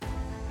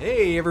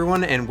Hey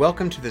everyone, and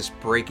welcome to this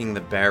Breaking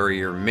the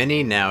Barrier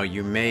mini. Now,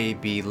 you may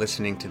be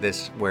listening to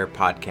this where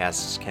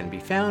podcasts can be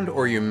found,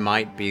 or you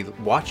might be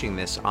watching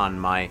this on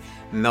my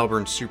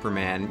Melbourne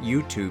Superman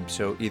YouTube.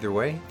 So either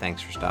way,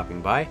 thanks for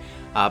stopping by.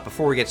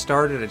 Before we get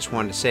started, I just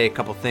wanted to say a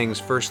couple things.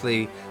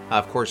 Firstly,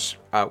 of course,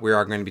 we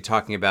are going to be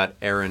talking about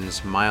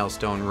Erin's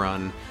milestone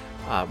run,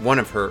 one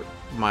of her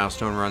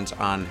milestone runs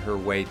on her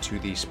way to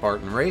the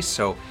Spartan race.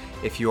 So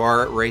if you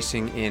are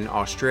racing in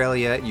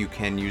Australia, you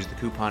can use the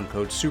coupon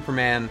code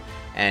Superman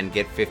and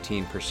get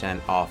 15%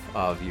 off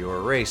of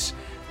your race.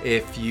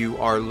 If you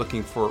are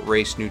looking for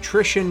race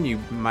nutrition, you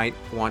might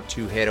want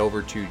to head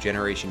over to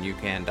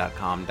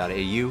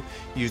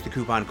generationucan.com.au. Use the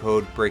coupon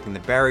code Breaking the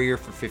Barrier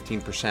for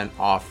 15%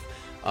 off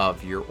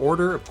of your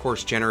order. Of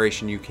course,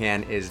 Generation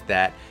UCAN is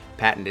that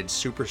patented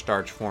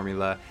superstarch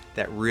formula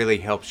that really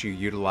helps you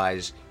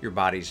utilize your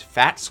body's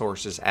fat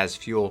sources as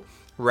fuel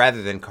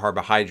rather than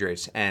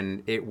carbohydrates,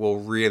 and it will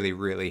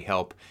really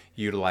help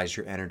utilize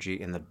your energy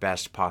in the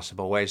best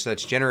possible way. So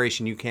that's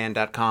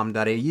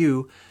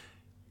generationucan.com.au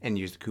and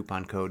use the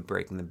coupon code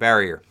Breaking the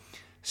Barrier.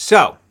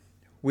 So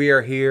we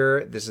are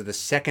here. This is the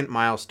second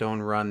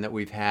milestone run that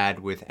we've had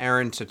with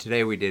Erin. So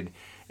today we did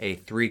a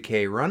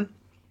 3K run.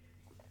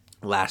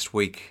 Last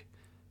week,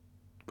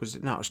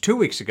 it was 2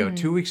 weeks ago.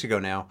 2 weeks ago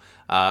now,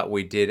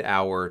 we did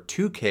our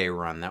 2K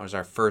run. That was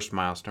our first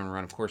milestone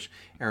run. Of course,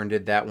 Erin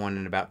did that one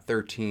in about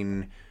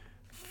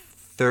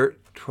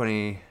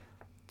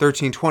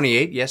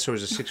 13:28. Yes, so it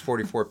was a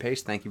 6:44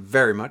 pace. Thank you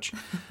very much.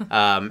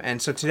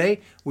 And so today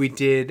we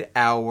did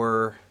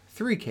our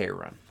 3K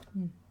run.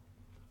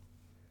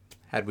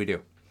 How'd we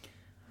do?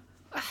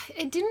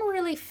 It didn't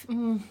really...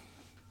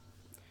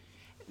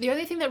 The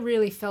only thing that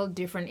really felt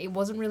different, it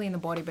wasn't really in the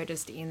body, but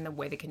just in the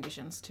weather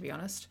conditions, to be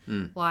honest.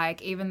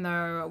 Like, even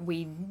though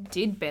we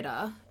did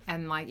better,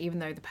 and like, even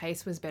though the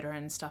pace was better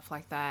and stuff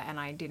like that, and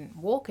I didn't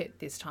walk it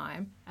this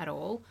time at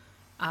all,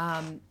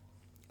 I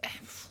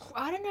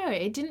don't know,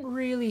 it didn't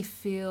really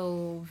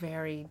feel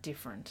very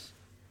different,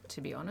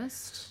 to be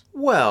honest.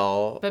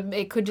 Well... But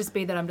it could just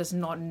be that I'm just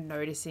not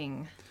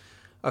noticing.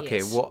 Okay,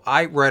 it. well,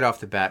 I right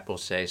off the bat will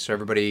say, so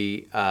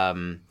everybody...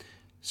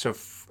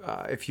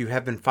 if you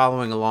have been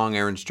following along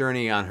Erin's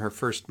journey on her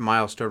first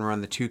milestone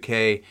run, the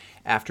 2K,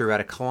 after about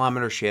a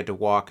kilometer, she had to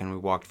walk, and we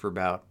walked for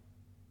about,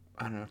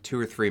 2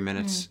 or 3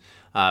 minutes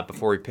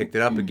before we picked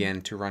it up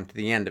again to run to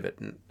the end of it.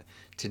 And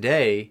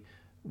today,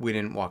 we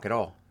didn't walk at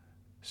all.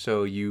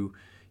 So you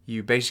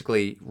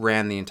basically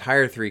ran the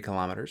entire 3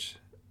 kilometers.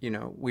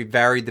 We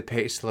varied the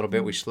pace a little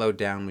bit. We slowed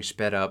down. We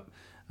sped up.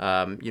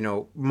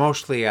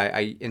 Mostly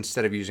I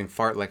instead of using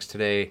fartleks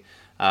today,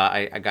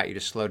 I got you to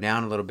slow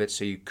down a little bit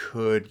so you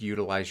could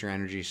utilize your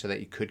energy so that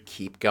you could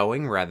keep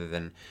going rather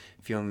than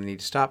feeling the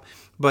need to stop.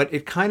 But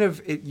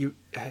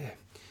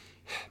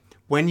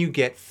when you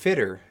get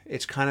fitter,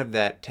 it's kind of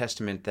that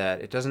testament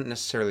that it doesn't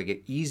necessarily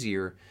get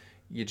easier,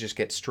 you just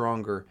get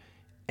stronger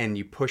and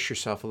you push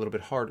yourself a little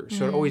bit harder.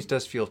 So it always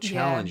does feel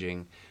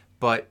challenging,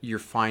 but you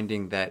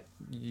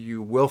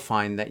will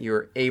find that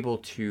you're able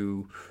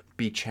to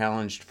be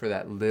challenged for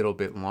that little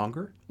bit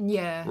longer.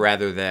 Yeah.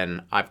 Rather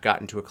than I've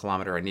gotten to a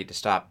kilometer, I need to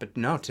stop. But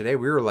no, today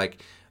we were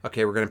like,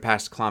 okay, we're going to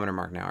pass the kilometer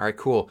mark now. All right,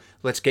 cool.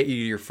 Let's get you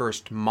to your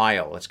first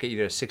mile. Let's get you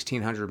to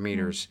 1,600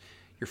 meters,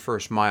 your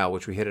first mile,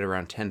 which we hit at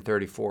around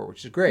 10:34,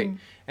 which is great.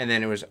 And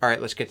then it was, all right,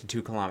 let's get to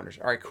 2 kilometers.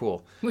 All right,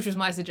 cool. Which was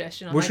my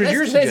suggestion. Which was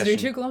your suggestion.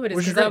 Let's do 2 kilometers.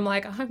 Because I'm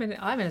like,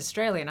 I'm an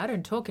Australian. I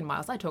don't talk in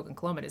miles. I talk in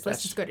kilometers.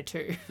 Let's just go to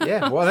 2.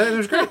 Yeah, well, that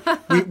was great.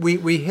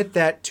 We hit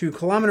that 2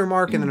 kilometer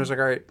mark, and then it was like,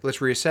 all right, let's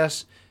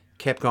reassess.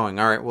 Kept going.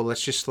 All right, well,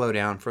 let's just slow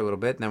down for a little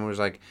bit. And then it was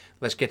like,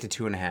 let's get to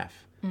 2.5.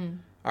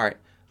 All right,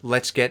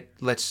 let's get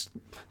to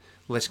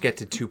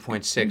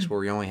 2.6 where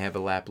we only have a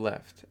lap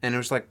left. And it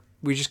was like,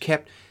 we just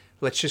kept,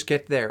 let's just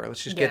get there.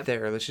 Let's just get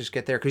there. Let's just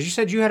get there. Because you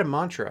said you had a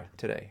mantra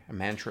today, a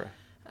mantra.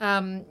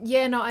 And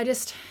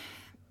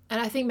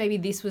I think maybe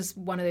this was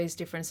one of those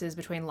differences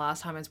between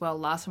last time as well.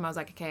 Last time I was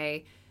like,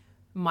 okay,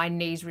 my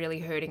knee's really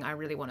hurting. I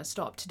really want to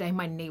stop. Today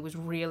my knee was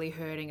really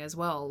hurting as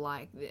well.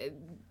 Like,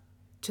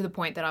 to the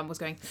point that I was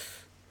going,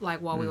 like,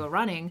 while we were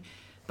running.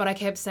 But I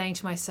kept saying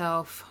to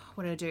myself,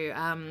 what did I do?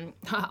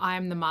 I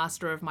am the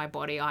master of my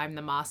body. I am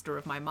the master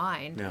of my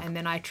mind. Yeah. And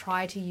then I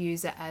try to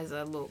use it as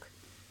a look.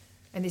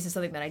 And this is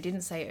something that I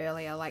didn't say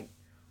earlier. Like,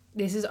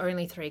 this is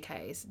only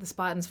 3Ks. The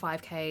Spartan's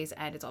 5Ks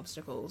and it's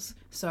obstacles.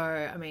 So,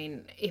 I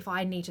mean, if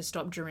I need to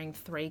stop during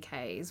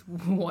 3Ks,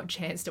 what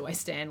chance do I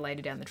stand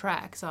later down the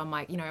track? So I'm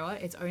like, you know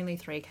what? It's only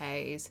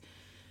 3Ks.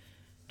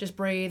 Just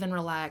breathe and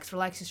relax.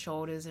 Relax your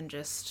shoulders and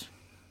just...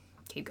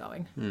 keep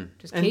going.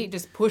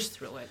 Just push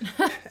through it.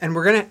 And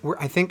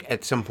I think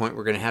at some point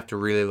we're gonna have to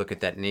really look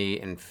at that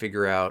knee and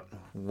figure out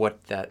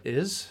what that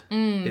is.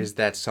 Is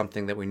that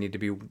something that we need to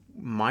be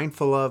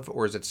mindful of,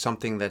 or is it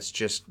something that's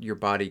just your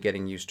body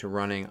getting used to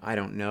running? I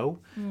don't know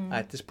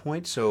at this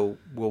point. So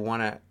we'll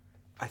want to,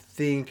 I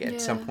think,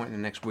 at some point in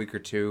the next week or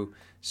two,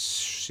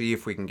 see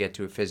if we can get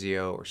to a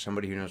physio or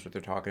somebody who knows what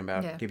they're talking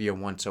about. Give you a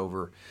once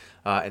over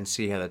and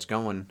see how that's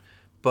going.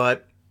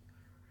 But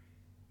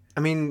I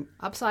mean,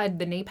 Upside,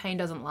 the knee pain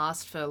doesn't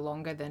last for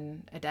longer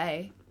than a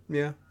day.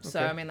 yeah. So,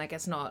 okay. I mean, like,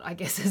 I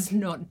guess it's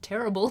not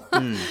terrible.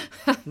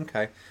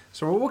 Okay.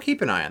 So we'll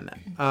keep an eye on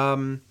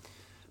that.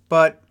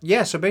 But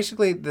yeah, so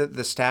basically the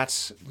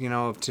stats,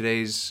 of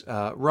today's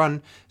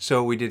run.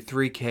 So we did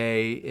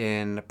 3K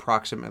in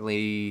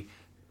approximately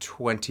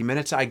 20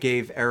 minutes. I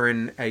gave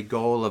Erin a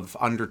goal of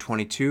under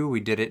 22. We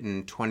did it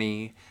in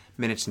 20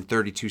 minutes and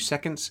 32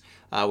 seconds,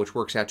 which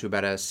works out to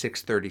about a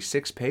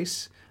 6:36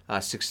 pace,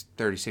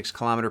 6:36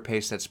 kilometer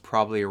pace. That's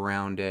probably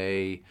around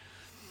I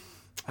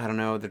don't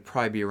know, that'd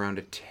probably be around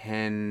a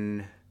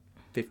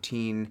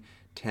 10:15,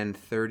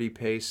 10:30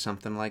 pace,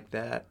 something like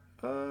that.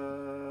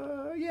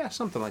 Yeah,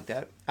 something like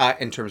that.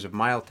 In terms of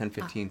mile,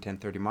 10:15,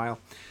 10:30 mile.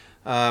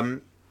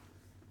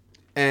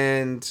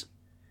 And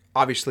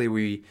obviously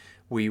we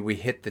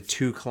hit the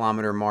 2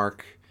 kilometer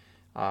mark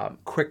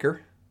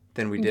quicker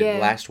than we did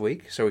last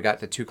week. So we got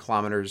the 2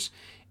 kilometers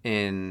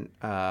in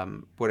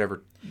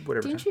whatever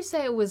Didn't time. you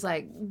say it was,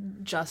 like,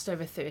 just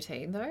over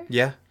 13, though?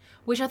 Yeah.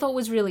 Which I thought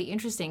was really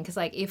interesting because,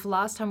 like, if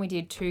last time we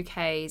did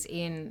 2Ks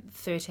in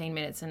 13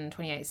 minutes and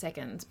 28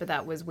 seconds, but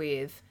that was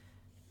with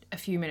a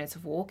few minutes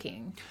of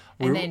walking.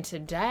 And then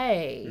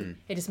today,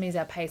 it just means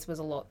our pace was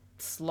a lot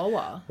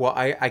slower. Well,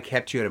 I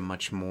kept you at a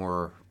much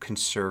more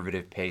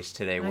conservative pace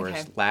today,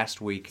 whereas Okay.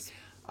 last week,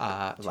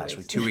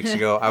 2 weeks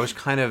ago, I was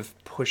kind of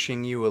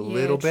pushing you a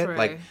little bit. true.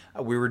 Like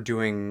we were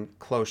doing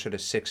closer to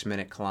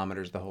 6-minute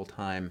kilometers the whole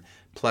time.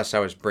 Plus, I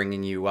was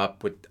bringing you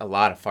up with a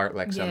lot of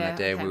fartleks on that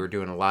day. okay. We were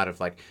doing a lot of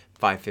like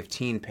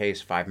 5:15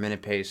 pace,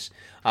 5-minute pace.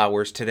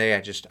 Whereas today,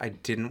 I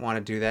didn't want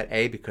to do that.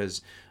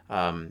 Because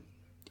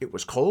it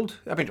was cold.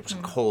 I mean, it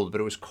wasn't cold,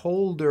 but it was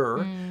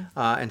colder.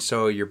 And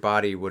so your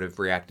body would have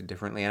reacted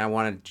differently. And I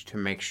wanted to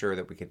make sure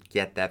that we could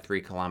get that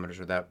 3 kilometers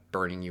without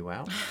burning you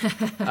out.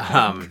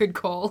 Good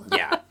call.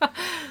 Yeah.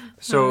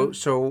 So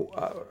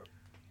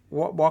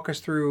walk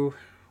us through,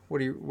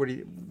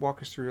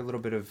 walk us through a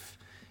little bit of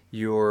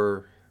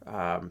your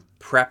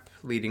prep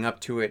leading up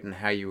to it and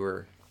how you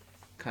were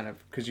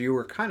because you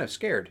were kind of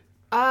scared.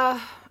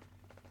 I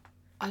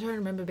don't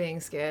remember being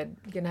scared.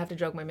 You're going to have to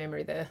jog my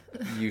memory there.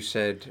 You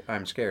said,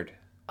 I'm scared.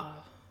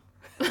 Well,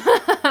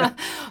 I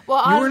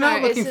You were don't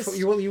not know. looking It's for, just...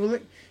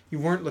 you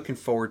weren't looking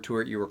forward to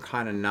it. You were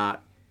kind of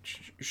not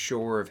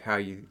sure of how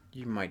you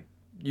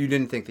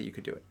didn't think that you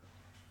could do it.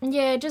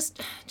 Yeah, just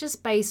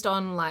based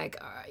on,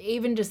 like,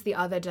 even just the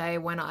other day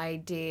when I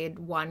did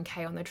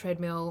 1K on the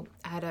treadmill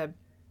at a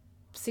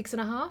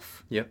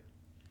 6.5 Yep.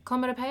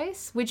 kilometer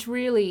pace, which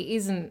really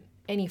isn't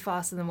any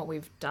faster than what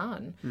we've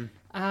done.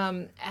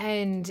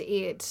 And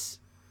it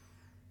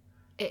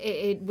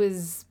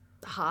was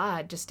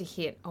hard just to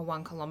hit a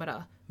 1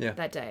 kilometer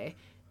that day.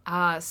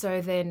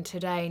 So then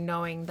today,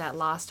 knowing that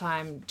last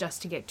time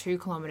just to get 2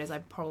 kilometers, I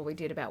probably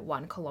did about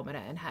 1 kilometer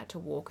and had to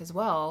walk as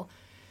well.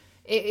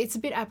 It's a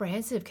bit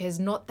apprehensive because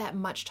not that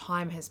much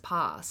time has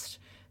passed.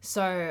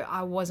 So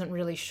I wasn't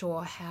really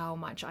sure how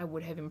much I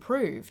would have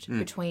improved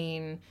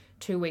between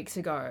 2 weeks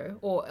ago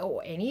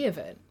or any of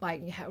it.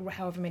 Like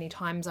however many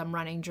times I'm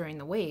running during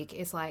the week,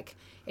 it's like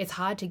it's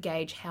hard to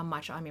gauge how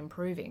much I'm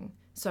improving.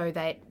 So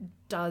that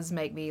does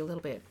make me a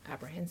little bit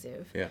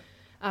apprehensive. Yeah.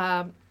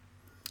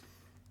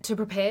 To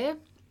prepare,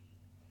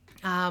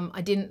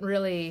 I didn't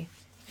really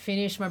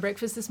finish my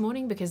breakfast this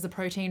morning because the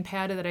protein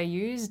powder that I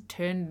used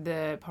turned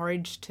the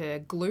porridge to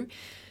glue.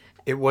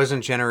 It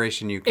wasn't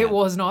Generation UCAN. It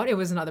was not. It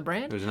was another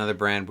brand. It was another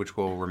brand which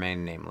will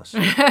remain nameless.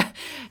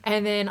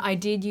 And then I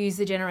did use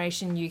the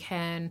Generation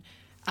UCAN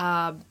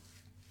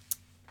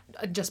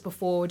just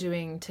before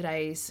doing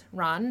today's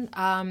run.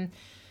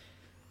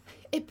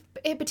 It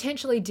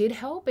potentially did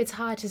help. It's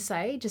hard to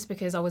say just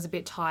because I was a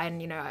bit tired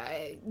and,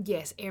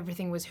 yes,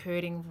 everything was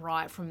hurting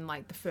right from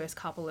like the first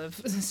couple of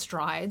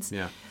strides.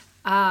 Yeah.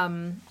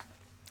 And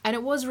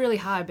it was really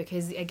hard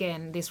because,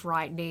 again, this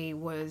right knee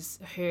was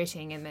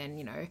hurting and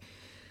then,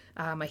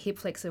 my hip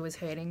flexor was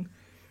hurting.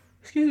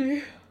 Excuse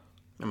me.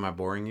 Am I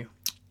boring you?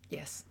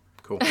 Yes.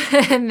 Cool.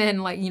 And then,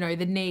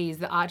 the knees,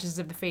 the arches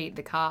of the feet,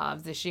 the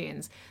calves, the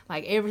shins,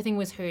 everything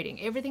was hurting.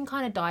 Everything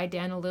kind of died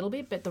down a little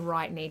bit, but the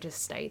right knee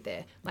just stayed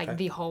there,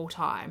 the whole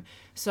time.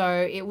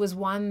 So it was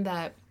one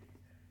that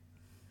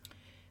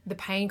the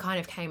pain kind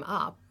of came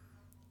up.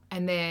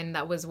 And then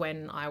that was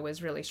when I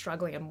was really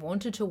struggling and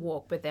wanted to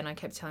walk, but then I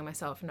kept telling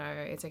myself, no,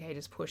 it's okay,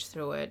 just push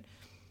through it.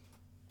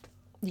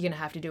 You're going to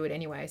have to do it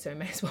anyway, so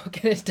may as well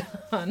get it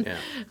done. Yeah.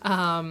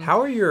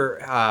 How are your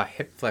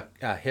hip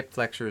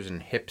flexors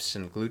and hips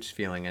and glutes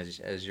feeling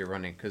as you're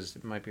running? Because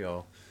it might be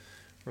all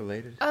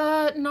related.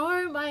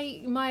 No,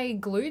 my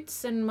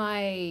glutes and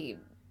my...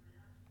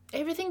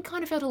 Everything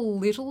kind of felt a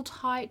little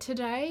tight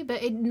today,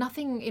 but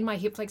nothing in my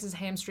hip flexors,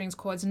 hamstrings,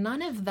 quads,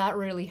 none of that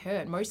really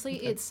hurt. Mostly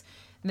it's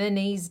the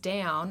knees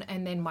down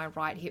and then my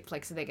right hip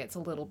flexor that gets a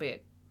little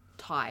bit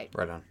tight.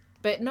 Right on.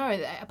 But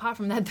no, apart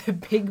from that, the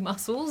big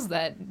muscles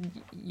that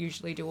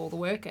usually do all the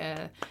work,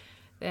 they're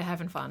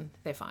having fun.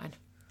 They're fine.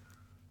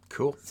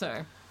 Cool.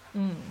 So,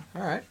 all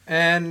right.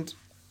 And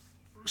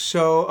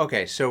so,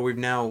 okay, so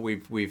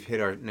we've hit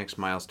our next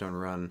milestone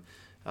run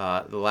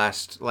the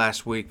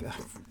last week,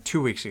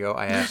 2 weeks ago,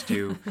 I asked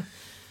you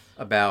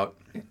about,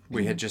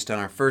 we had just done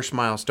our first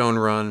milestone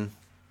run,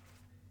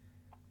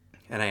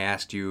 and I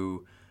asked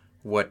you,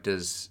 what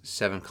does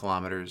 7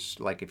 kilometers,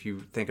 like if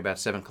you think about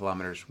 7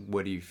 kilometers,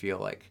 what do you feel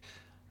like?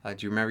 Do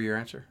you remember your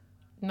answer?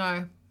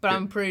 No, but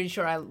I'm pretty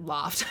sure I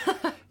laughed.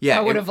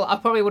 Yeah, I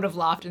probably would have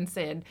laughed and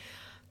said,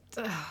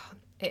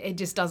 it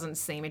just doesn't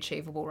seem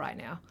achievable right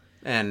now.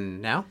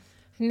 And now?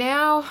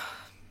 Now,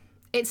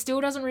 it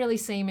still doesn't really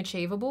seem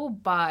achievable,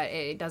 but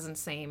it doesn't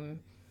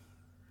seem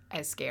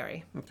as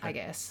scary, I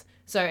guess.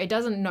 So it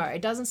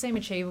doesn't seem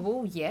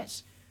achievable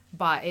yet,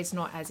 but it's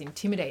not as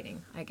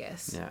intimidating, I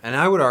guess. Yeah, and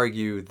I would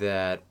argue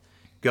that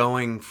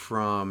going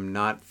from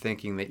not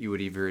thinking that you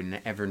would even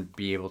ever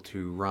be able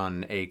to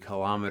run a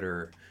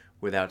kilometer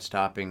without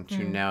stopping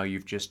to now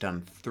you've just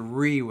done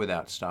 3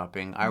 without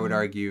stopping, I would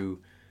argue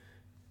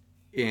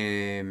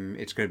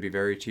it's going to be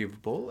very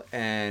achievable,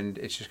 and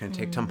it's just going to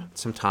take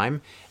some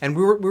time. And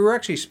we were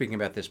actually speaking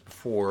about this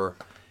before.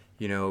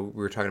 We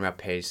were talking about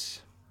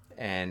pace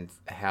and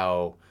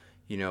how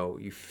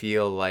you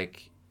feel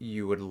like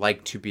you would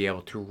like to be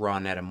able to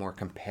run at a more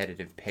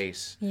competitive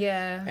pace.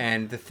 Yeah.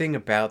 And the thing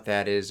about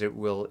that is it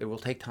will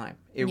take time.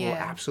 It will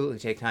absolutely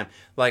take time.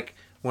 Like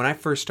when I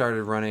first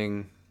started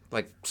running,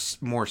 like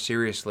more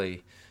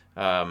seriously,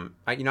 I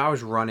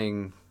was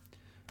running,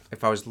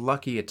 if I was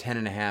lucky, a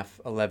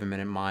 10.5,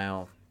 11-minute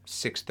mile,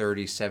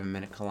 6:30,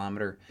 7-minute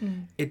kilometer.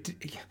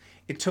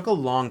 It took a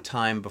long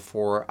time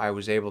before I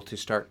was able to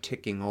start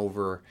ticking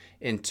over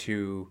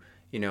into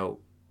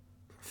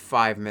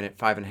 5-minute,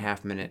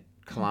 5.5-minute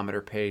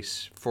kilometer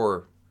pace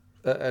for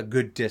a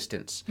good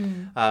distance.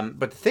 But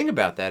the thing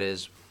about that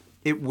is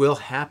it will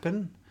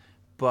happen,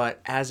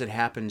 but as it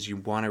happens, you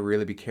want to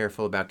really be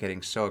careful about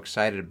getting so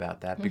excited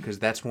about that, because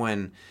that's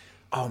when,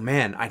 oh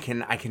man, I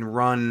can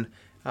run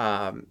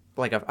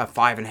like a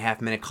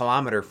 5.5-minute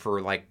kilometer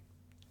for like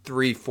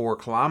 3-4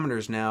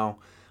 kilometers now.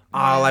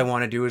 All I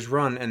want to do is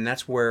run, and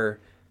that's where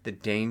the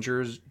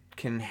dangers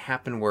can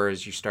happen.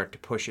 Whereas you start to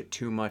push it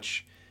too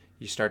much,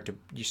 you start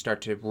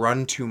to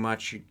run too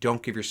much. You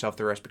don't give yourself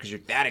the rest because you're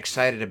that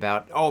excited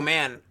about, oh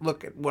man,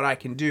 look at what I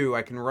can do.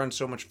 I can run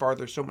so much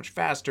farther, so much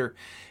faster,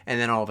 and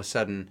then all of a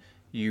sudden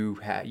you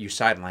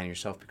sideline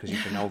yourself because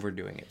you've been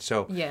overdoing it.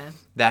 So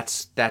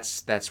that's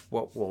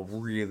what we'll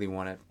really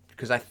want to.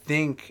 Because I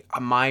think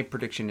my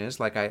prediction is,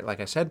 like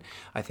I said,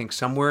 I think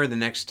somewhere in the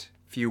next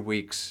few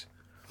weeks,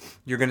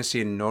 you're going to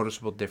see a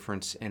noticeable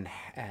difference in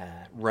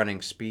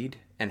running speed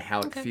and how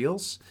it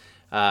feels.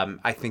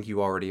 I think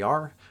you already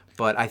are,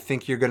 but I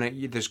think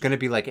there's going to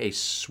be like a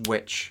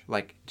switch,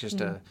 like just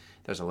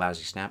there's a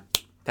lousy snap.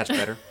 That's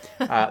better.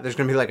 There's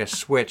going to be like a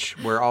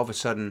switch where all of a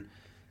sudden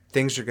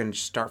things are going to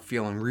start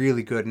feeling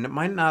really good. And it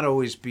might not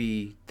always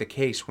be the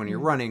case when you're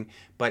running,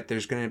 but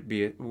there's going to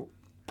be a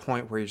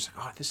point where you're just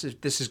like, oh,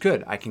 this is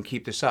good. I can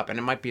keep this up. And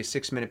it might be a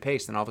 6-minute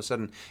pace. Then all of a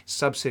sudden,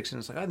 sub 6, and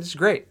it's like, oh, this is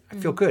great. I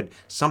feel good.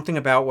 Something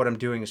about what I'm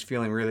doing is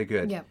feeling really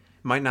good. Yep.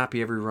 Might not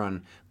be every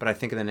run, but I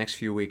think in the next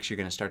few weeks, you're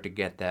going to start to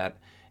get that.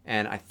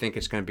 And I think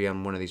it's going to be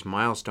on one of these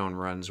milestone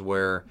runs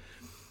where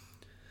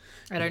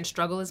I don't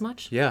struggle as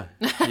much. Yeah.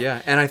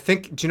 And I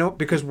think,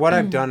 because what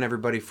I've done,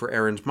 everybody, for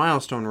Erin's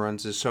milestone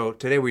runs is, so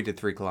today we did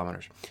 3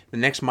 kilometers. The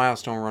next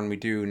milestone run we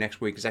do next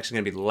week is actually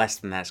going to be less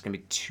than that. It's going to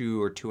be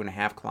 2 or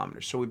 2.5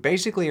 kilometers. So we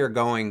basically are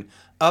going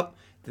up.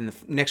 Then the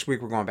next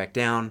week we're going back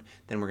down.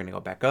 Then we're going to go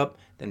back up,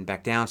 then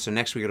back down. So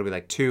next week it'll be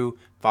like 2.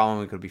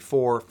 Following week it'll be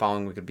 4.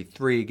 Following week it'll be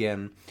 3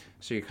 again.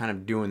 So you're kind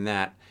of doing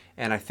that.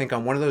 And I think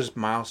on one of those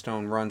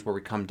milestone runs where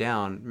we come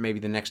down, maybe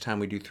the next time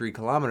we do 3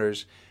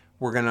 kilometers,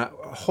 we're going to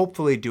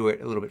hopefully do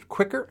it a little bit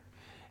quicker,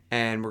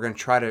 and we're going to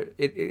try to,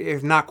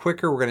 if not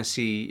quicker, we're going to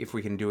see if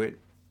we can do it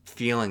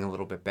feeling a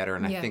little bit better.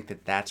 And I think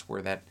that's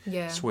where that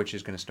switch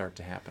is going to start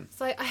to happen.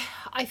 So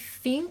I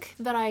think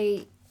that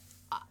I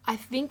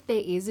think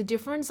there is a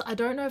difference. I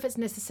don't know if it's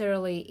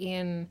necessarily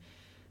in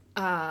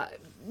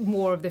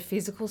more of the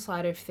physical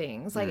side of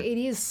things. Like it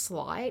is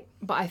slight,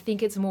 but I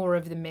think it's more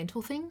of the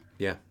mental thing.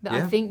 Yeah. I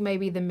think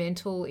maybe the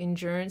mental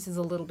endurance is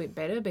a little bit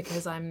better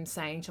because I'm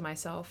saying to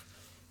myself,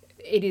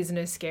 it isn't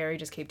as scary,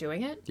 just keep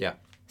doing it. Yeah.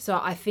 So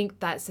I think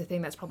that's the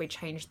thing that's probably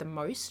changed the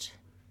most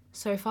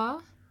so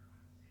far.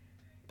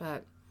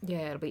 But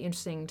yeah, it'll be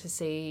interesting to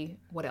see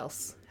what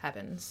else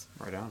happens.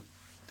 Right on.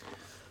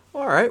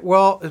 All right.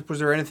 Well, was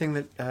there anything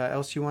that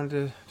else you wanted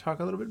to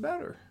talk a little bit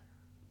about? Or?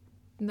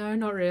 No,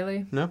 not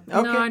really. No?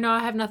 Okay. No, I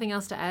have nothing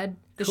else to add.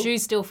 The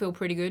shoes still feel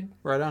pretty good.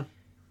 Right on.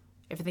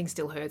 Everything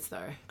still hurts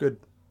though. Good.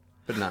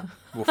 But no,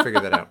 we'll figure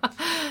that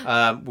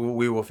out.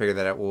 We will figure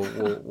that out.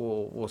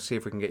 We'll see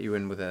if we can get you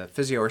in with a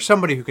physio or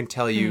somebody who can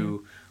tell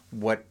you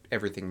what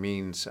everything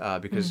means.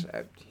 Because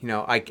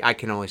I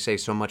can only say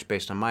so much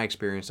based on my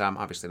experience. I'm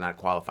obviously not a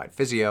qualified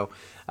physio,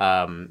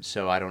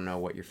 so I don't know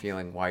what you're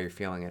feeling, why you're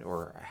feeling it,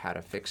 or how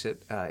to fix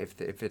it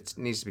if it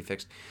needs to be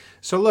fixed.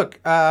 So look,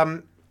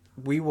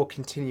 we will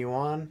continue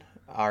on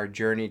our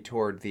journey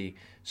toward the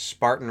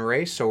Spartan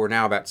race. So we're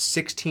now about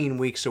 16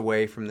 weeks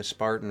away from the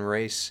Spartan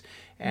race.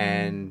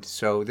 And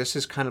so this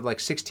is kind of like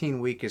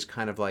 16 week is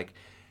kind of like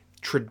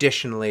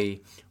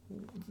traditionally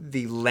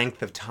the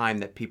length of time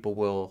that people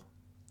will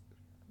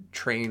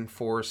train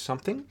for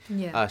something.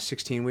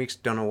 16 weeks,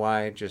 don't know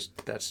why.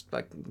 Just that's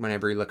like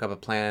whenever you look up a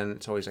plan,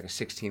 it's always like a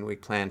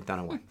 16-week plan, don't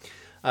know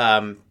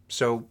why.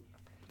 So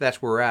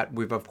that's where we're at.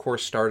 We've of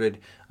course started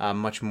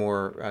much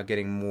more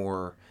getting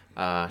more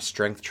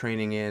strength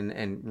training in,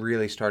 and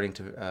really starting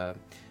to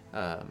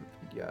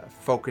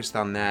focus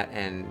on that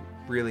and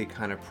really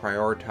kind of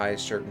prioritize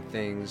certain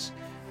things.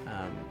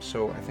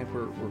 So I think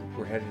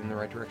we're headed in the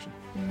right direction.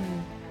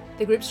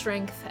 The grip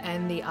strength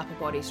and the upper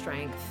body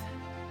strength,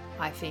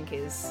 I think,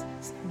 is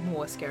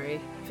more scary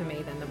for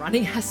me than the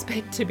running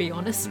aspect, to be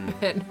honest.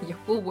 But yeah,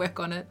 we'll work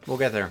on it. We'll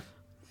get there.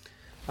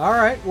 All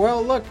right.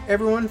 Well, look,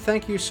 everyone,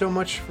 thank you so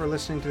much for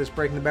listening to this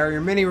Breaking the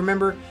Barrier mini.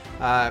 Remember,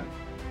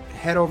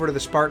 head over to the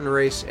Spartan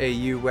Race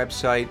AU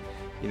website.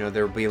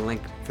 There will be a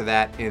link for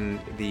that in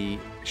the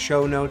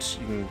show notes.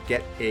 You can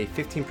get a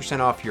 15%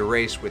 off your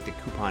race with the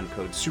coupon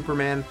code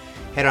Superman.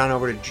 Head on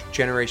over to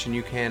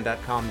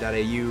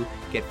generationucan.com.au.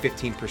 Get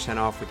 15%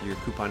 off with your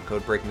coupon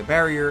code Breaking the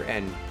Barrier,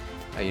 and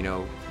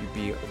you'd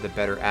be the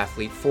better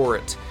athlete for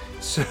it.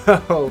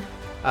 So,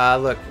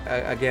 look,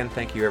 again,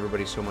 thank you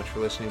everybody so much for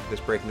listening to this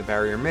Breaking the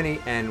Barrier mini,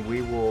 and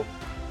we will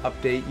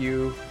update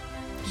you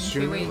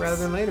sooner rather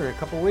than later, in a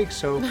couple of weeks.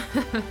 So,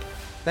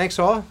 thanks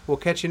all. We'll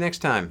catch you next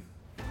time.